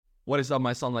What is up,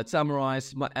 my sunlight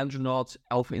samurais, my astronauts,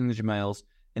 alpha energy males?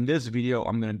 In this video,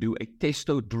 I'm going to do a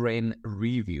Testodren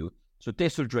review. So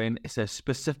Testodren is a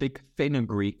specific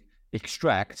Fenugreek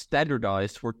extract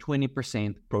standardized for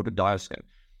 20% protodioscine,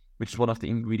 which is one of the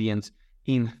ingredients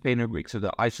in Fenugreek. So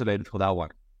they're isolated for that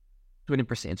one,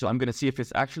 20%. So I'm going to see if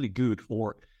it's actually good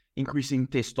for increasing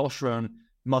testosterone,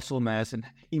 muscle mass, and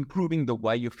improving the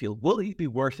way you feel. Will it be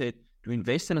worth it to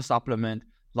invest in a supplement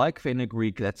like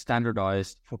Fenugreek that's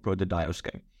standardized for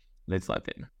protodioscine? Let's dive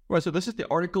in. Right, so this is the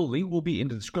article. Link will be in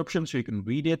the description so you can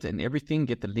read it and everything,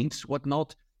 get the links,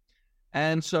 whatnot.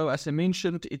 And so, as I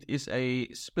mentioned, it is a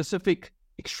specific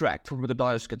extract for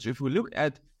protodioscine. So if we look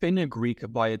at Fenugreek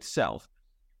by itself,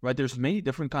 right, there's many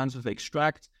different kinds of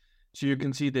extracts. So you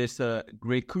can see there's the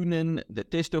grecunin, the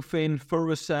testofen,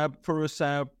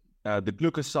 furosab, the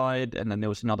glucoside, and then there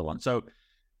was another one. So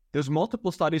there's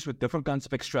multiple studies with different kinds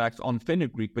of extracts on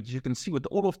Fenugreek, but you can see with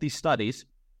all of these studies,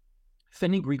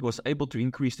 Fenugreek was able to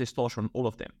increase testosterone, all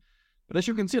of them. But as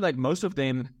you can see, like most of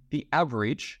them, the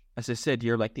average, as I said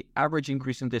here, like the average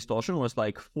increase in testosterone was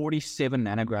like 47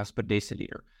 nanograms per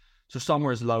deciliter. So some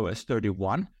were as low as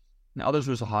 31, and others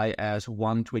were as high as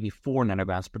 124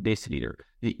 nanograms per deciliter,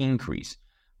 the increase,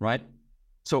 right?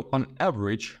 So on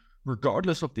average,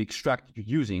 regardless of the extract that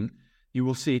you're using, you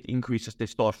will see it increases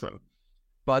testosterone.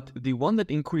 But the one that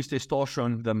increased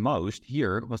testosterone the most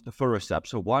here was the furosab.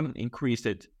 So one increased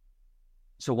it.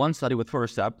 So one study with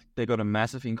furosab, they got a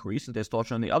massive increase in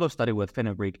testosterone. The other study with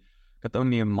Fenugreek got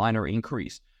only a minor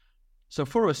increase. So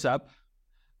furosab,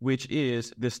 which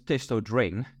is this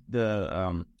Testodren,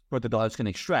 the protodioscine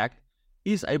extract,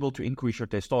 is able to increase your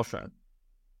testosterone.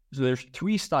 So there's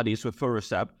 3 studies with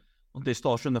furosab on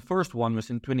testosterone. The first one was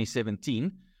in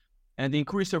 2017. And they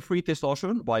increased their free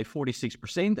testosterone by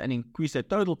 46% and increased their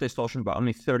total testosterone by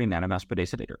only 30 nanomassa per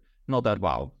deciliter. Not that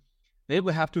wow. Then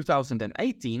we have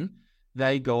 2018.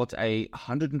 They got a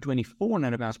 124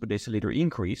 nanomassa per deciliter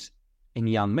increase in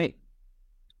young men,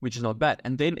 which is not bad.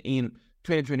 And then in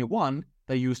 2021,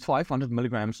 they used 500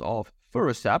 milligrams of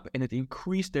furosab, and it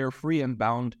increased their free and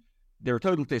bound, their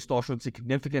total testosterone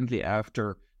significantly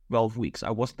after 12 weeks.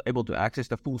 I wasn't able to access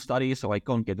the full study, so I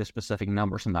can't get the specific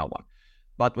numbers on that one.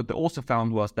 But what they also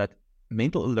found was that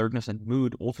mental alertness and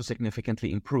mood also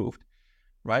significantly improved,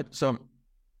 right? So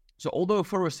although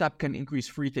furosab can increase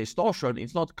free testosterone,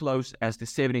 it's not close as the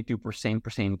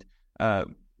 72%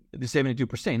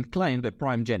 claimed by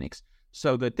Primegenics.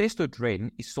 So the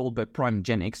Testodren is sold by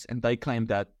Primegenics, and they claim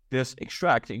that this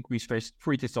extract increased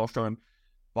free testosterone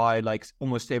by like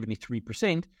almost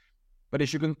 73%. But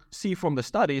as you can see from the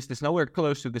studies, there's nowhere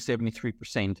close to the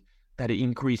 73% that it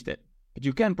increased it. But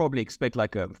you can probably expect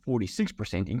like a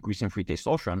 46% increase in free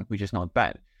testosterone, which is not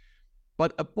bad.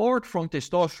 But apart from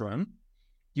testosterone,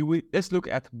 let's look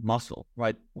at muscle,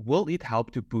 right? Will it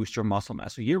help to boost your muscle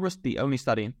mass? So here was the only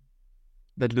study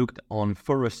that looked on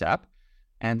furosab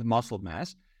and muscle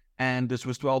mass. And this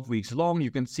was 12 weeks long.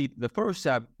 You can see the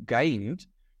furosab gained,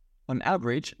 on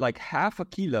average, like half a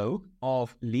kilo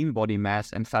of lean body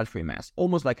mass and fat-free mass,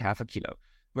 almost like half a kilo.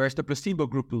 Whereas the placebo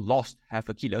group lost half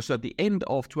a kilo. So at the end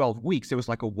of 12 weeks, there was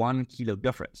like a 1 kilo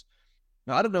difference.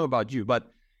 Now, I don't know about you,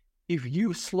 but if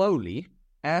you slowly,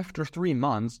 after 3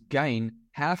 months, gain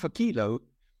half a kilo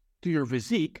to your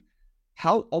physique,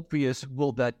 how obvious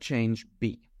will that change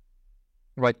be?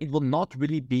 Right? It will not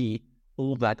really be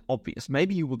all that obvious.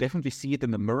 Maybe you will definitely see it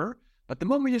in the mirror, but the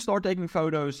moment you start taking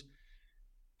photos,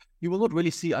 you will not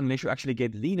really see unless you actually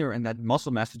get leaner and that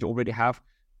muscle mass that you already have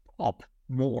pop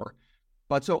more.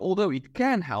 But so although it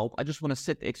can help, I just want to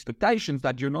set the expectations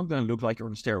that you're not going to look like you're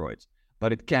on steroids.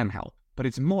 But it can help. But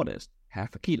it's modest,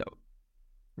 half a kilo,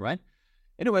 right?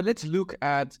 Anyway, let's look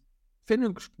at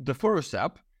the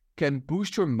furosab can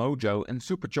boost your mojo and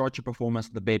supercharge your performance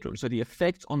in the bedroom. So the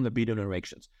effects on libido and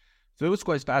erections. So it was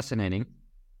quite fascinating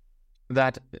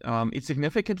that it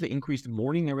significantly increased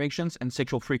morning erections and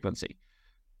sexual frequency.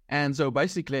 And so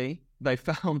basically, they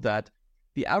found that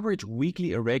the average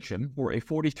weekly erection for a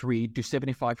 43 to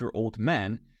 75-year-old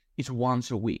man is once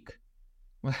a week.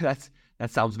 Well, that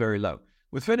sounds very low.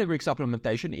 With Fenugreek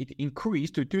supplementation, it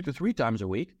increased to 2 to 3 times a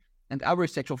week, and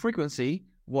average sexual frequency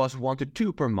was 1 to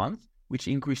 2 per month, which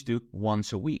increased to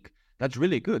once a week. That's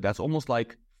really good. That's almost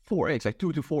like 4x, like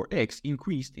 2 to 4x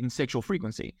increased in sexual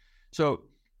frequency. So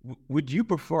would you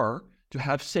prefer to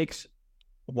have sex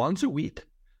once a week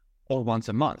or once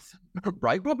a month?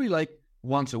 Right? Probably like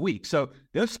once a week. So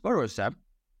this furosab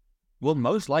will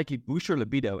most likely boost your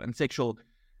libido and sexual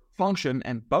function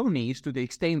and bonies to the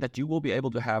extent that you will be able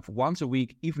to have once a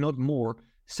week, if not more,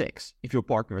 sex if your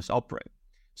partner is up for it.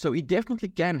 So it definitely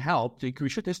can help to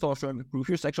increase your testosterone, improve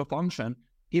your sexual function,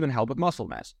 even help with muscle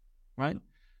mass, right?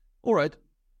 All right.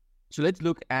 So let's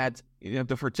look at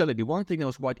the fertility. One thing that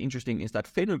was quite interesting is that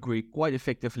fenugreek quite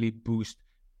effectively boosts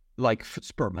like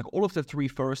sperm. Like all of the 3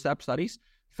 first step studies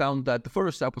found that the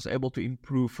first step was able to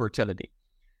improve fertility.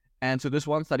 And so this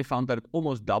one study found that it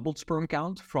almost doubled sperm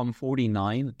count from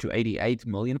 49 to 88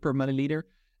 million per milliliter,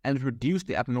 and it reduced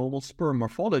the abnormal sperm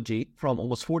morphology from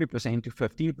almost 40% to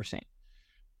 15%.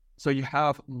 So you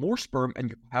have more sperm and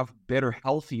you have better,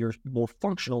 healthier, more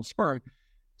functional sperm.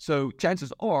 So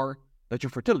chances are that your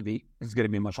fertility is going to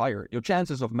be much higher. Your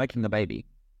chances of making a baby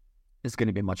is going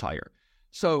to be much higher.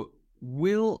 So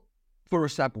will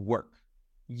first step work?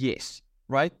 Yes,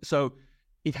 right? So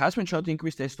it has been shown to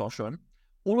increase testosterone.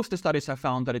 All of the studies have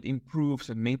found that it improves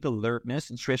mental alertness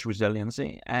and stress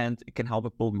resiliency, and it can help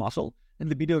it build muscle and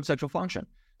libido and sexual function.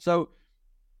 So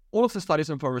all of the studies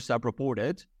on first step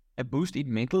reported a boost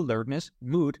in mental alertness,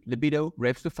 mood, libido,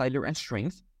 reps to failure, and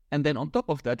strength. And then on top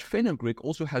of that, fenugreek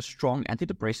also has strong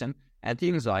antidepressant,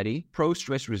 anti-anxiety,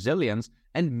 pro-stress resilience,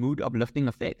 and mood uplifting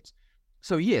effects.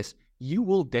 So yes, you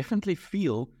will definitely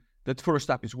feel that first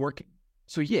step is working.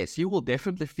 So yes, you will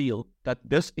definitely feel that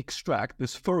this extract,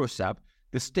 this first step,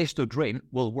 this Testodren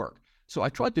will work. So I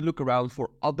tried to look around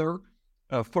for other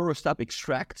first step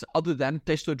extracts other than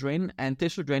Testodren, and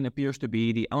Testodren appears to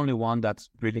be the only one that's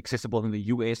really accessible in the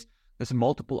US. There's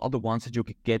multiple other ones that you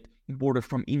can get imported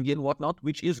from India and whatnot,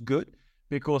 which is good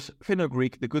because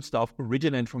fenugreek, the good stuff,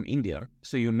 originated from India.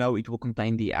 So you know it will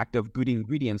contain the active good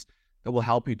ingredients that will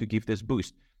help you to give this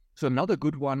boost. So another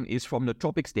good one is from the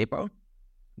Tropics Depot,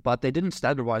 but they didn't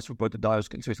standardize for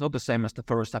protodioscine. So it's not the same as the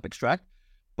first step extract,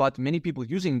 but many people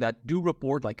using that do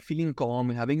report like feeling calm,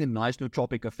 having a nice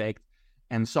nootropic effect,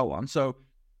 and so on. So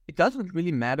it doesn't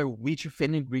really matter which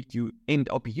fenugreek you end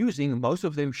up using. Most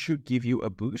of them should give you a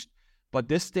boost. But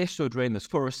this Testodren, this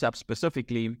first step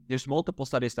specifically, there's multiple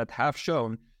studies that have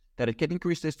shown that it can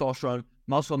increase testosterone,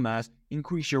 muscle mass,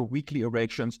 increase your weekly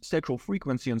erections, sexual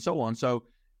frequency, and so on. So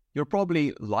you're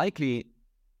probably likely,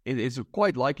 it is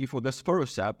quite likely for this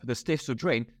first step, this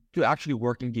Testodren, to actually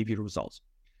work and give you results.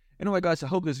 Anyway, guys, I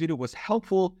hope this video was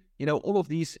helpful. All of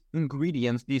these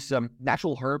ingredients, these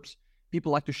natural herbs,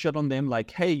 people like to shit on them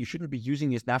like, hey, you shouldn't be using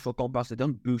these natural compounds that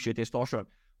don't boost your testosterone.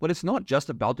 But it's not just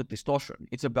about the testosterone.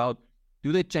 It's about,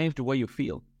 do they change the way you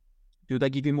feel? Do they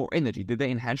give you more energy? Do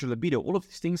they enhance your libido? All of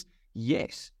these things,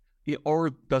 yes. Or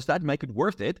does that make it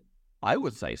worth it? I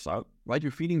would say so, right?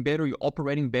 You're feeling better, you're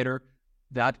operating better.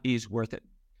 That is worth it.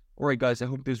 All right, guys, I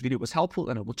hope this video was helpful,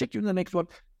 and I will check you in the next one.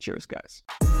 Cheers, guys.